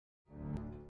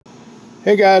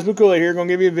Hey guys, Cool here. Gonna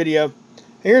give you a video.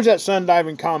 Here's that sun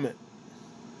diving comet.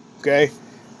 Okay,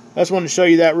 I just wanted to show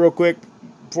you that real quick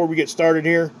before we get started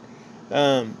here.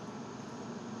 But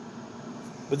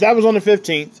that was on the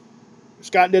 15th.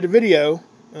 Scott did a video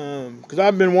because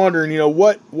I've been wondering,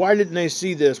 why didn't they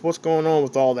see this? What's going on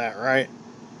with all that, right?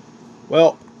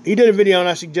 Well, he did a video, and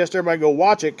I suggest everybody go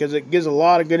watch it because it gives a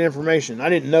lot of good information. I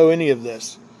didn't know any of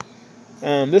this.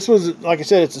 This was, like I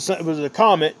said, it was a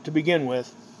comet to begin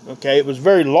with. Okay, it was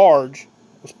very large.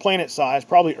 It was planet size,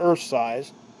 probably Earth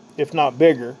size, if not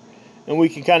bigger. And we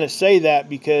can kind of say that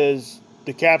because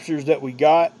the captures that we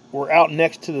got were out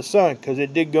next to the sun, because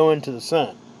it did go into the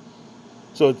sun.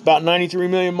 So it's about 93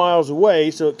 million miles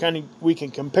away. So we can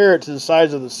compare it to the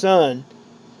size of the sun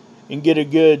and get a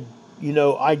good,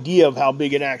 idea of how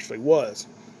big it actually was.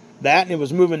 That, and it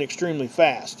was moving extremely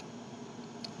fast.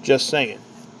 Just saying.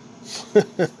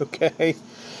 Okay.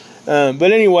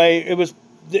 But anyway, it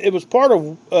was part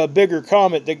of a bigger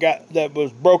comet that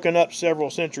was broken up several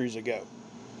centuries ago.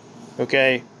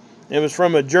 Okay, it was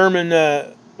from a German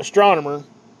astronomer,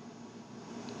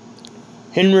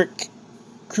 Heinrich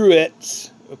Kreutz.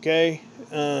 Okay,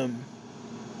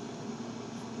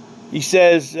 he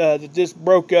says that this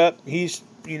broke up. He's,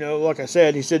 like I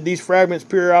said, he said these fragments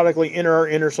periodically enter our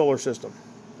inner solar system.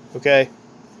 Okay.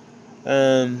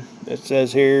 It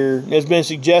says here, it's been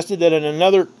suggested that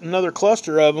another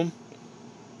cluster of them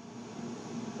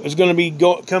is going to be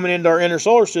coming into our inner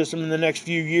solar system in the next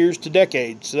few years to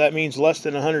decades. So that means less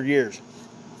than 100 years.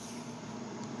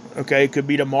 Okay, it could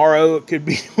be tomorrow, it could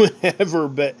be whenever,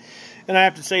 and I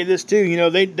have to say this too,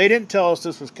 they didn't tell us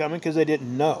this was coming because they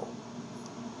didn't know.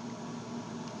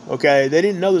 Okay, they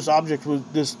didn't know this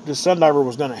sun diver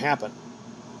was going to happen.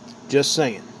 Just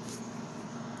saying.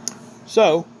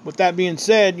 So, with that being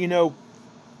said,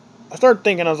 I started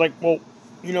thinking, I was like, well,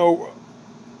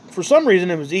 for some reason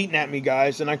it was eating at me,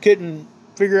 guys, and I couldn't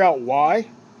figure out why.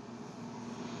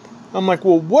 I'm like,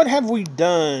 well, what have we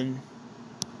done,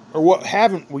 or what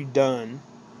haven't we done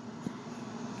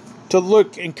to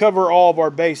look and cover all of our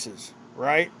bases,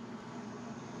 right?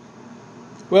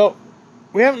 Well,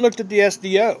 we haven't looked at the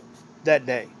SDO that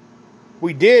day.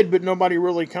 We did, but nobody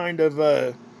really kind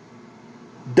of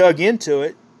dug into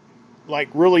it, like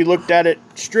really looked at it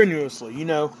strenuously,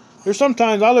 There's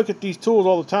sometimes I look at these tools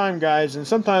all the time, guys, and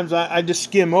sometimes I just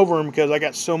skim over them because I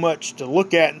got so much to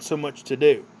look at and so much to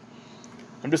do.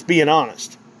 I'm just being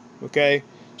honest, okay?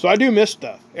 So I do miss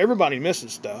stuff. Everybody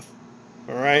misses stuff,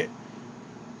 all right?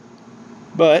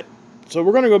 But, so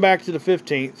we're going to go back to the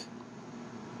 15th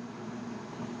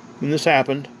when this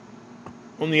happened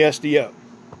on the SDO.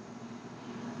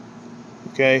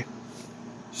 Okay?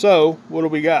 So, what do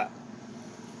we got?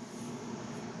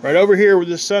 Right over here where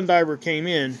this sun diver came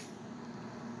in,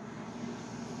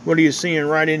 what are you seeing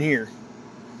right in here?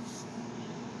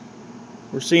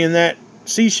 We're seeing that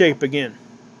C shape again.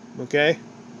 Okay?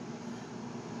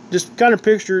 Just kind of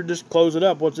picture, just close it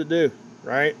up. What's it do?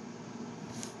 Right?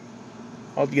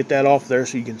 I'll get that off there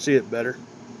so you can see it better.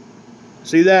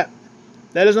 See that?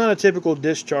 That is not a typical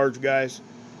discharge, guys.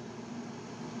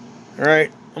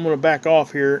 Alright, I'm going to back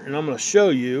off here and I'm going to show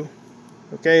you.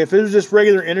 Okay, if it was just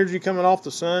regular energy coming off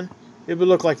the sun, it would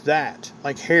look like that,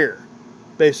 like hair,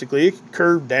 basically. It could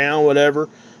curve down, whatever,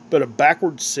 but a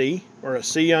backward C, or a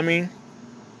C, I mean,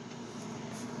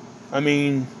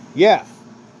 yeah.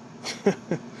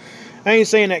 I ain't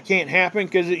saying that can't happen,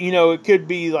 because, it could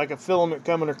be like a filament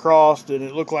coming across and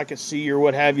it looked like a C or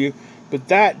what have you, but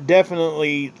that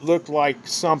definitely looked like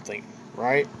something,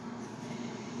 right?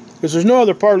 Because there's no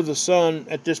other part of the sun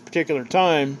at this particular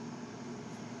time.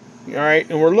 Alright,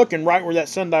 and we're looking right where that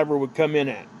sun diver would come in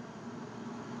at.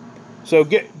 So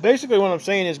basically what I'm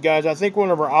saying is, guys, I think one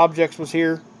of our objects was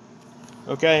here.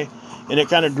 Okay, and it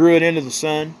kind of drew it into the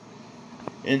sun.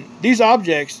 And these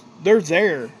objects, they're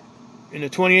there in a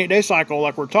 28-day cycle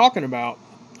like we're talking about.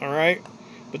 Alright,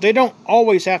 but they don't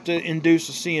always have to induce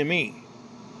a CME.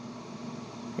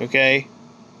 Okay,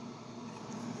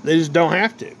 they just don't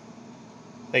have to.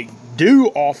 They do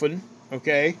often,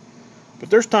 okay, but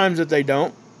there's times that they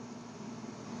don't.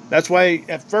 That's why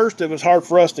at first it was hard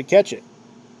for us to catch it.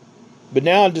 But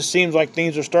now it just seems like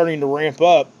things are starting to ramp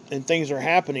up and things are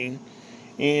happening.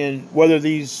 And whether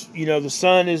these, the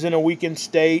sun is in a weakened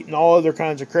state and all other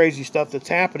kinds of crazy stuff that's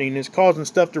happening is causing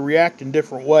stuff to react in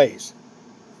different ways,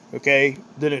 okay,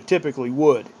 than it typically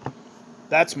would.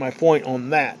 That's my point on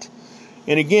that.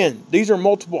 And again, these are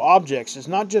multiple objects. It's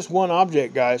not just one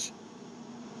object, guys.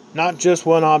 Not just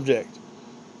one object.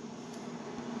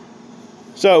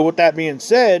 So, with that being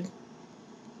said,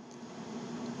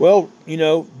 well,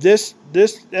 this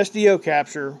SDO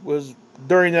capture was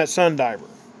during that sun diver,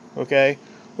 okay?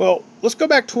 Well, let's go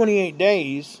back 28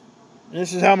 days. And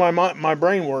this is how my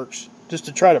brain works, just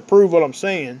to try to prove what I'm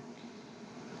saying.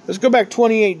 Let's go back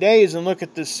 28 days and look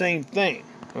at this same thing,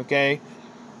 okay?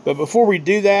 But before we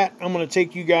do that, I'm going to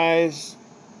take you guys...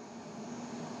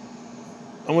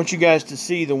 I want you guys to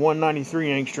see the 193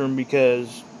 angstrom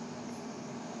because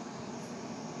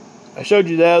I showed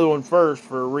you the other one first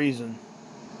for a reason.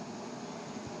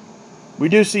 We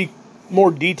do see more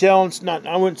detail. It's not,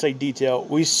 I wouldn't say detail.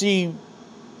 We see,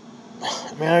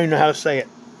 I don't even know how to say it.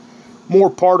 More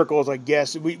particles, I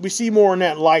guess. We see more in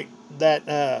that light, that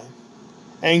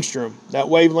angstrom, that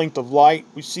wavelength of light.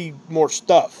 We see more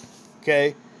stuff,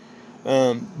 okay?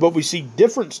 But we see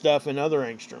different stuff in other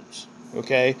angstroms,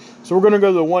 okay? So we're going to go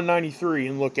to the 193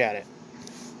 and look at it.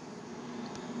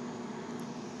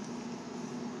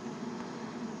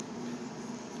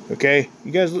 Okay,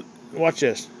 you guys watch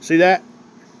this. See that?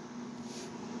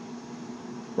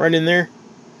 Right in there.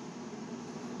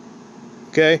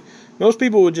 Okay, most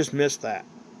people would just miss that.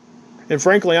 And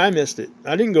frankly, I missed it.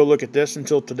 I didn't go look at this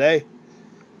until today.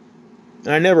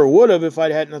 And I never would have if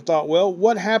I hadn't thought, well,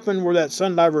 what happened where that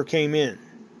sundiver came in?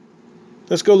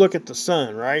 Let's go look at the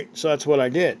sun, right? So that's what I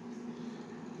did.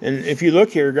 And if you look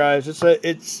here, guys,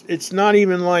 it's not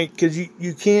even like, because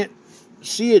you can't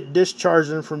see it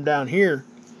discharging from down here.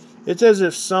 It's as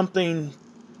if something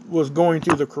was going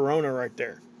through the corona right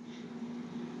there.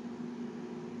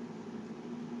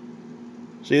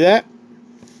 See that?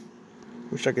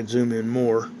 Wish I could zoom in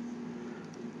more.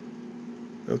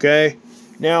 Okay.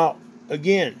 Now,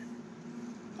 again,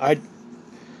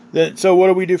 so what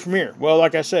do we do from here? Well,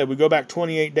 like I said, we go back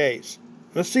 28 days.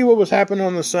 Let's see what was happening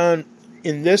on the sun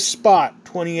in this spot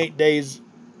 28 days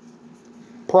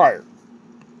prior.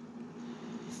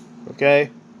 Okay.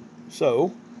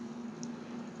 So,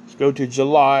 let's go to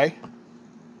July.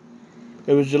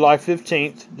 It was July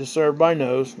 15th, just so everybody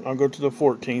knows. I'll go to the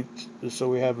 14th, just so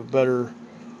we have a better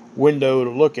window to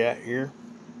look at here.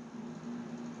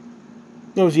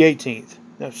 It was the 18th.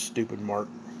 That's stupid, Mark.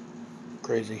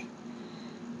 Crazy.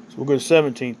 So we'll go to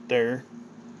 17th there.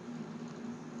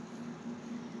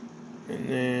 And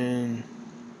then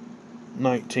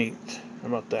 19th. How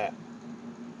about that?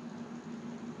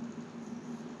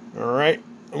 Alright.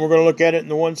 And we're going to look at it in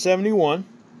the 171.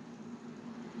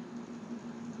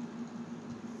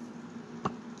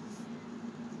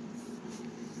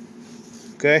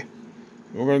 Okay,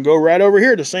 we're going to go right over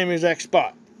here, the same exact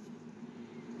spot.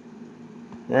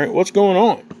 All right, what's going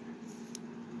on?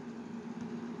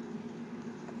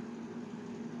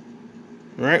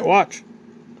 All right, watch.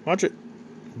 Watch it.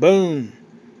 Boom.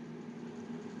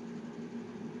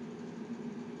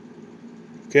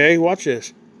 Okay, watch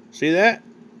this. See that?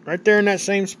 Right there in that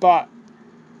same spot.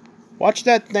 Watch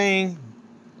that thing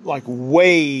like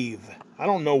wave. I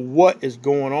don't know what is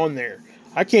going on there.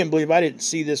 I can't believe I didn't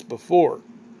see this before.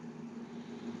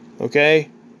 Okay?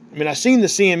 I mean, I've seen the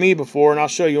CME before, and I'll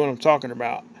show you what I'm talking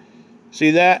about. See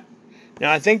that?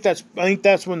 Now, I think that's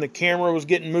when the camera was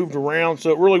getting moved around, so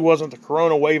it really wasn't the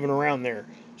corona waving around there.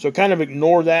 So kind of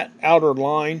ignore that outer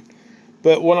line.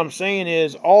 But what I'm saying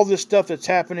is, all this stuff that's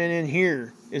happening in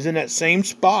here is in that same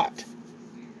spot.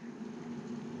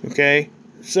 Okay?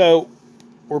 So,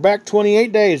 we're back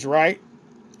 28 days, right?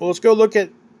 Well, let's go look at,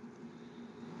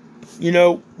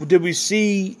 did we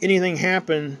see anything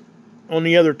happen on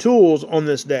the other tools on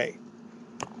this day?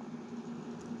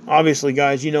 Obviously,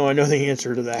 guys, I know the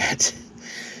answer to that.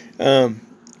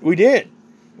 We did.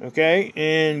 Okay,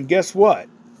 and guess what?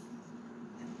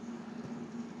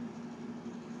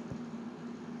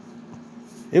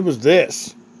 It was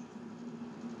this.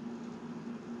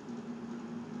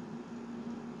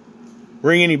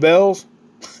 Ring any bells?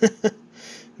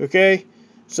 Okay,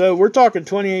 so we're talking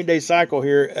 28-day cycle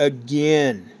here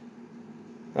again.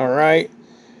 All right.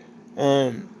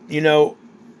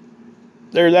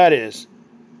 There that is.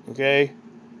 Okay.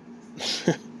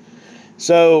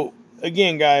 So,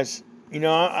 again, guys,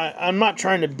 I'm not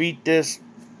trying to beat this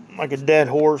like a dead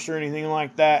horse or anything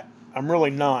like that. I'm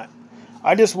really not.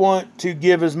 I just want to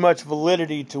give as much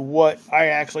validity to what I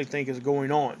actually think is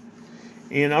going on.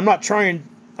 And I'm not trying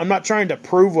to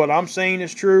prove what I'm saying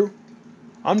is true.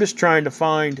 I'm just trying to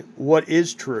find what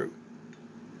is true.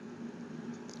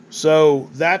 So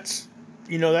that's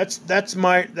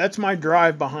my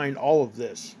drive behind all of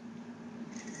this.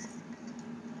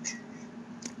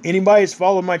 Anybody that's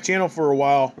followed my channel for a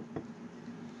while,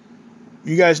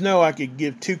 you guys know I could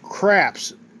give two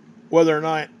craps whether or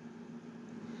not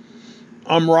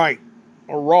I'm right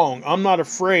or wrong. I'm not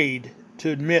afraid to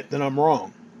admit that I'm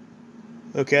wrong.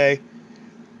 Okay?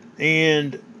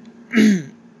 And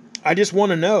I just want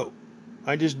to know.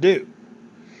 I just do.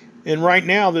 And right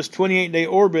now, this 28-day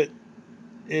orbit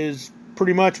is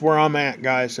pretty much where I'm at,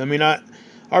 guys. I mean, I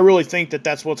really think that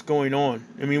that's what's going on.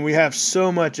 I mean, we have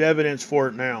so much evidence for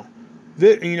it now.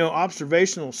 You know,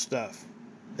 observational stuff.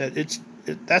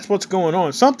 That's what's going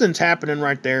on. Something's happening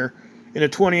right there in a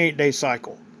 28-day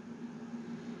cycle.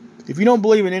 If you don't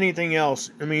believe in anything else,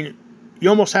 I mean, you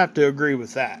almost have to agree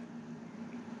with that.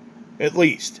 At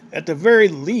the very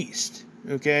least,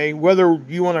 okay? Whether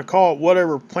you want to call it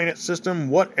whatever planet system,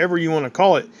 whatever you want to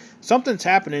call it, something's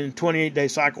happening in 28-day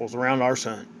cycles around our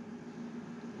sun.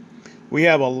 We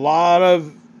have a lot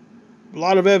of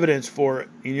evidence for it.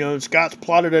 You know, Scott's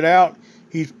plotted it out.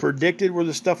 He's predicted where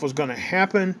this stuff was going to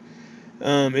happen.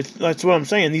 That's what I'm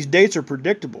saying. These dates are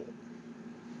predictable.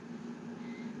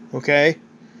 Okay?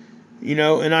 You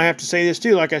know, and I have to say this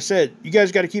too. Like I said, you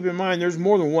guys got to keep in mind there's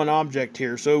more than one object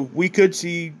here. So we could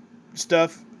see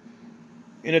stuff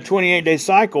in a 28-day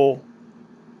cycle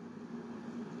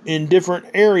in different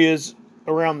areas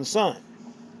around the sun.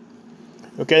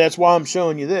 Okay, that's why I'm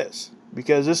showing you this.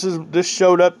 Because this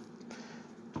showed up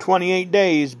 28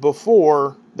 days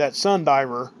before that sun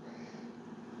diver.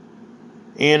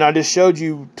 And I just showed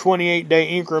you 28-day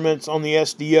increments on the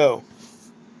SDO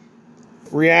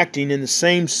reacting in the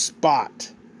same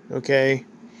spot. Okay?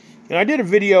 And I did a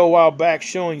video a while back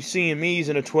showing CMEs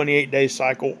in a 28-day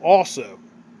cycle also.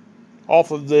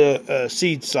 Off of the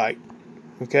seed site.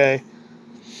 Okay?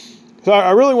 So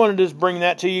I really wanted to just bring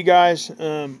that to you guys.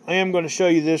 I am going to show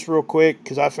you this real quick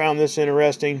because I found this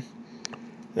interesting.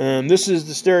 This is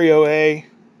the stereo A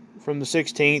from the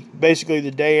 16th, basically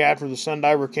the day after the sun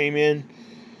diver came in.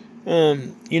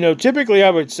 You know, typically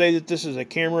I would say that this is a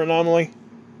camera anomaly,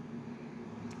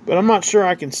 but I'm not sure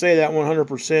I can say that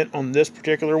 100% on this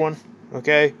particular one.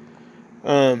 Okay,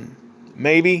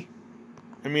 maybe.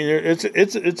 I mean,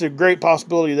 it's a great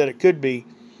possibility that it could be.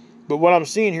 But what I'm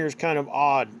seeing here is kind of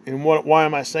odd. And why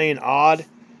am I saying odd?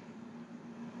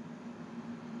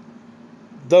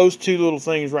 Those two little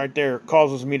things right there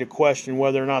causes me to question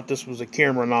whether or not this was a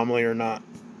camera anomaly or not.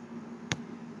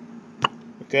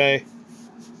 Okay?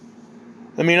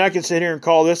 I mean, I could sit here and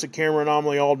call this a camera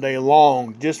anomaly all day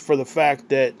long just for the fact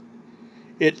that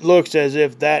it looks as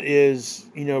if that is,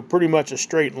 you know, pretty much a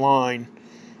straight line.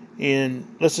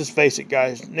 And let's just face it,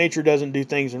 guys. Nature doesn't do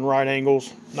things in right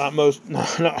angles. Not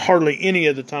hardly any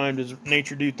of the time does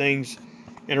nature do things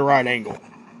in a right angle.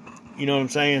 You know what I'm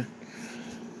saying?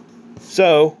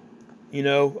 So, you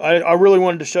know, I really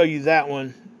wanted to show you that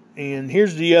one. And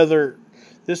here's the other.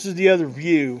 This is the other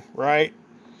view, right?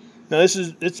 Now it's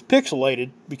pixelated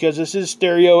because this is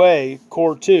stereo A,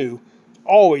 core 2.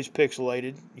 Always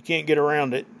pixelated. You can't get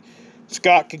around it.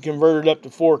 Scott can convert it up to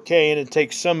 4K and it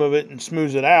takes some of it and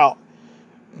smooths it out.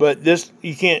 But this,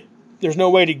 you can't, there's no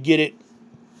way to get it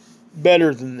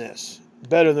better than this.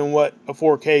 Better than what a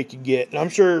 4K could get. And I'm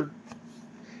sure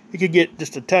you could get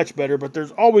just a touch better, but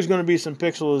there's always going to be some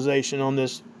pixelization on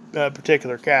this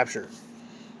particular capture.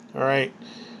 Alright.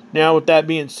 Now with that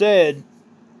being said,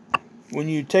 when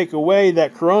you take away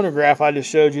that coronagraph I just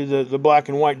showed you, the black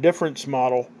and white difference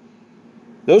model,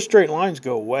 those straight lines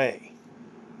go away.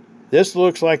 This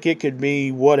looks like it could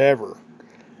be whatever.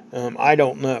 I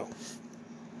don't know.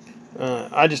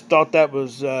 I just thought that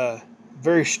was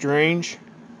very strange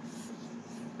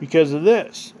because of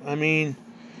this. I mean,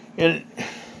 and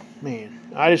man,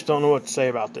 I just don't know what to say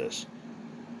about this.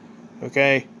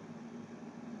 Okay?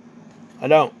 I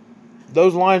don't.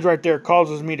 Those lines right there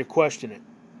causes me to question it.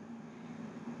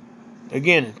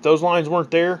 Again, if those lines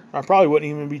weren't there, I probably wouldn't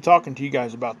even be talking to you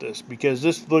guys about this because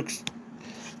this looks...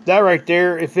 That right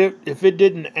there, if it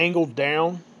didn't angle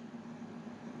down,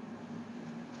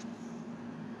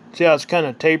 see how it's kind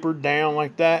of tapered down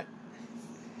like that?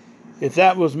 If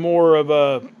that was more of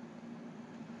a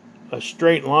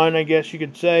straight line, I guess you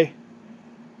could say,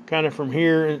 kind of from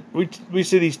here, we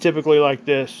see these typically like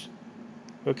this,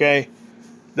 okay?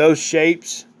 Those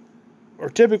shapes are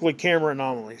typically camera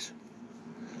anomalies.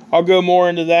 I'll go more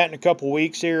into that in a couple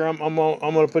weeks here. I'm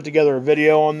going to put together a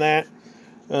video on that.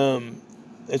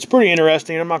 It's pretty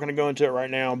interesting. I'm not going to go into it right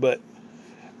now, but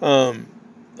I'm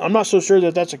not so sure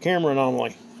that that's a camera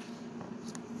anomaly.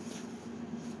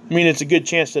 I mean, it's a good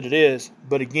chance that it is,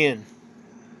 but again,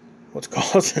 what's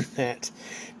causing that?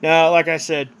 Now, like I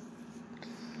said,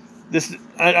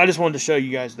 I just wanted to show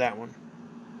you guys that one.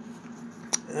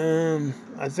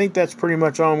 I think that's pretty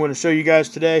much all I'm going to show you guys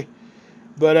today.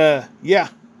 But yeah.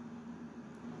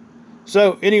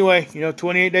 So anyway, you know,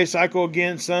 28-day cycle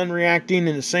again, sun reacting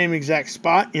in the same exact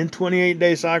spot in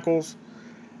 28-day cycles.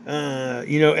 You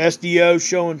know, SDO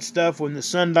showing stuff when the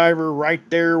sun diver right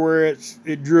there where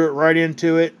it drew it right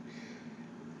into it.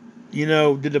 You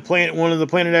know, did one of the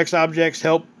Planet X objects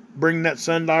help bring that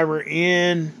sun diver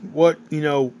in? What,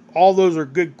 all those are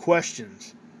good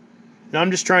questions. And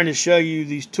I'm just trying to show you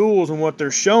these tools and what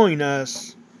they're showing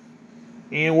us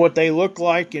and what they look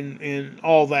like and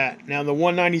all that. Now, the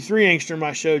 193 angstrom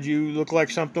I showed you looked like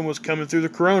something was coming through the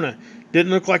corona.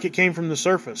 Didn't look like it came from the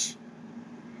surface.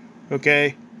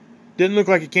 Okay? Didn't look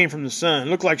like it came from the sun.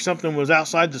 It looked like something was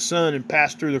outside the sun and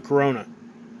passed through the corona.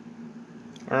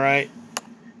 Alright?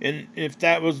 And if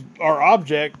that was our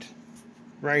object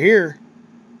right here,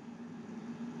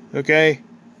 okay,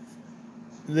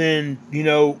 then,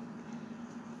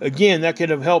 again, that could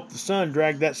have helped the sun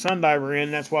drag that sun diver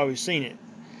in. That's why we've seen it.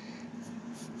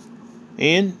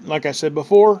 And, like I said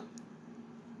before,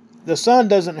 the sun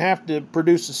doesn't have to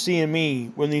produce a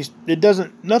CME when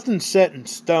nothing's set in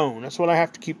stone. That's what I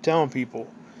have to keep telling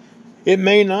people. It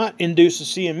may not induce a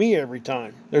CME every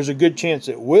time. There's a good chance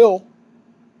it will.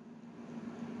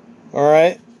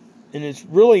 Alright? And it's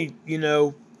really,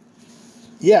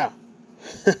 yeah.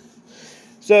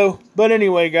 So, but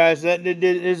anyway, guys, that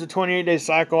is a 28-day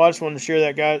cycle. I just wanted to share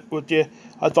that, guys, with you.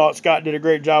 I thought Scott did a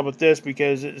great job with this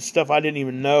because it's stuff I didn't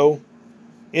even know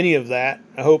any of that.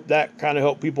 I hope that kind of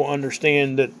helped people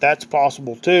understand that that's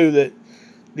possible too, that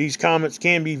these comets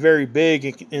can be very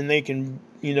big and they can,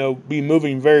 be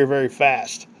moving very, very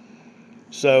fast.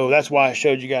 So that's why I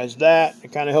showed you guys that.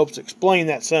 It kind of helps explain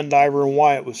that sun diver and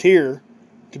why it was here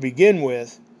to begin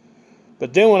with.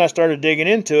 But then when I started digging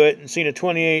into it and seeing a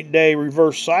 28-day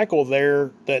reverse cycle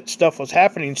there, that stuff was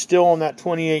happening still on that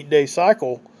 28-day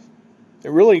cycle, it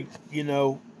really,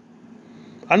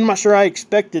 I'm not sure I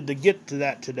expected to get to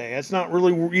that today. That's not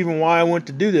really even why I went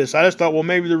to do this. I just thought, well,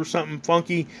 maybe there was something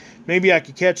funky. Maybe I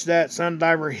could catch that sun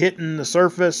diver hitting the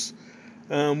surface,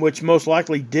 which most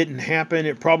likely didn't happen.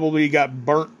 It probably got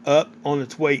burnt up on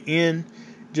its way in,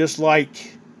 just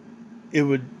like it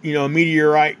would, a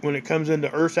meteorite, when it comes into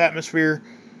Earth's atmosphere,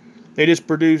 they just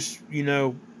produce,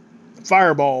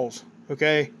 fireballs,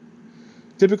 okay?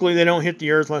 Typically, they don't hit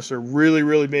the Earth unless they're really,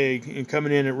 really big and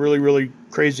coming in at really, really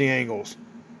crazy angles.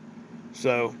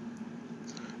 So,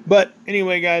 but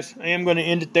anyway, guys, I am going to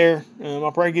end it there.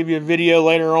 I'll probably give you a video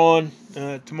later on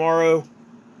tomorrow.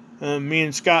 Me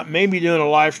and Scott may be doing a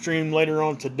live stream later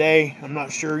on today. I'm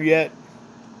not sure yet.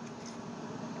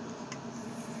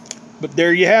 But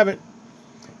there you have it.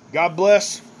 God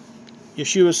bless.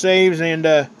 Yeshua saves, and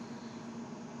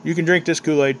you can drink this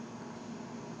Kool-Aid.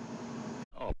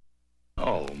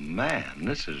 Oh man,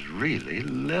 this is really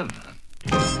living.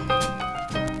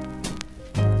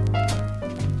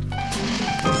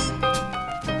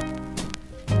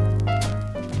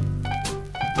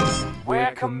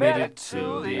 We're committed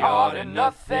to the art and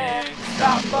nothing can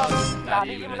stop us. Not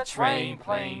even a train,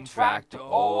 plane, tractor,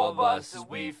 all of us as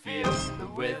we feel the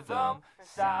rhythm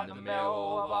inside the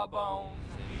marrow of our bones.